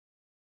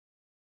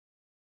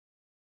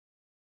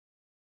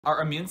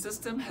Our immune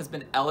system has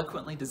been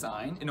eloquently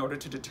designed in order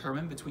to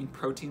determine between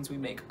proteins we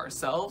make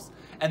ourselves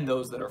and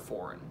those that are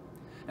foreign.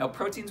 Now,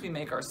 proteins we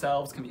make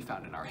ourselves can be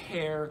found in our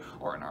hair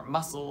or in our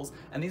muscles,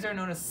 and these are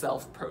known as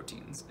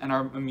self-proteins, and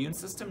our immune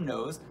system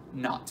knows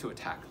not to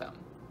attack them.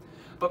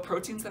 But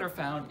proteins that are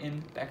found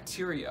in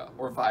bacteria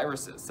or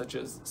viruses, such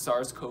as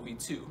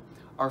SARS-CoV-2,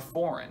 are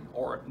foreign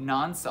or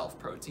non-self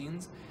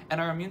proteins, and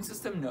our immune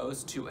system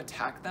knows to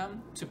attack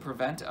them to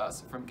prevent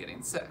us from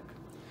getting sick.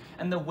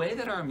 And the way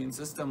that our immune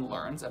system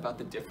learns about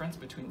the difference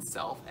between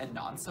self and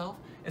non-self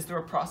is through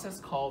a process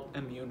called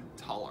immune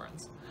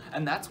tolerance.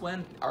 And that's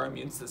when our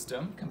immune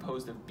system,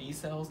 composed of B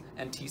cells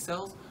and T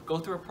cells, go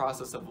through a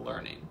process of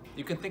learning.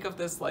 You can think of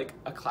this like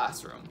a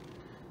classroom.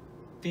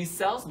 These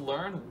cells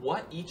learn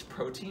what each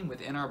protein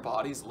within our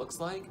bodies looks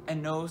like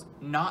and knows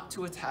not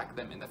to attack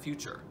them in the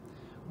future.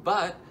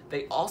 But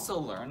they also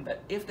learn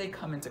that if they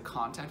come into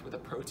contact with a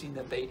protein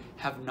that they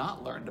have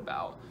not learned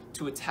about,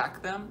 to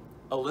attack them,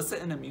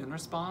 elicit an immune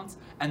response,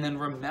 and then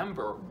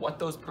remember what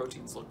those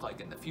proteins look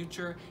like in the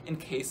future in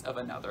case of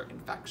another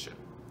infection.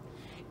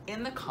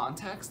 In the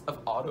context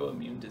of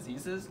autoimmune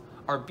diseases,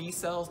 our B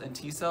cells and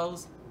T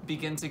cells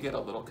begin to get a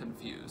little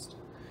confused.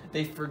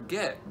 They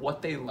forget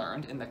what they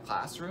learned in the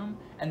classroom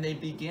and they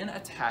begin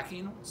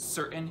attacking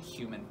certain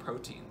human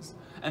proteins.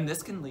 And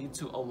this can lead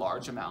to a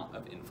large amount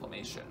of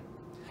inflammation.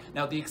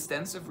 Now, the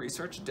extensive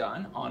research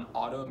done on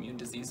autoimmune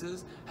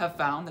diseases have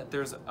found that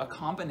there's a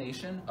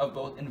combination of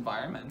both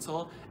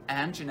environmental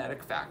and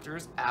genetic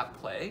factors at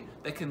play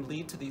that can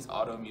lead to these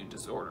autoimmune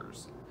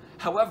disorders.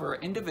 However,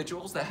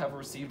 individuals that have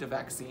received a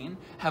vaccine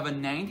have a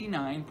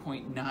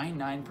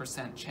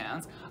 99.99%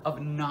 chance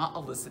of not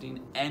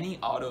eliciting any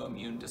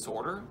autoimmune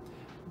disorder,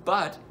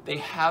 but they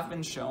have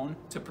been shown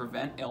to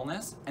prevent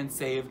illness and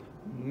save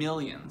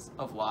millions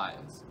of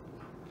lives.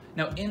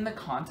 Now, in the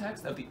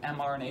context of the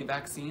mRNA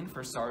vaccine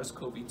for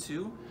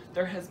SARS-CoV-2,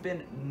 there has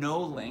been no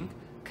link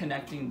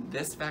connecting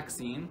this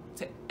vaccine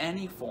to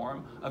any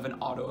form of an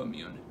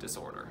autoimmune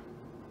disorder.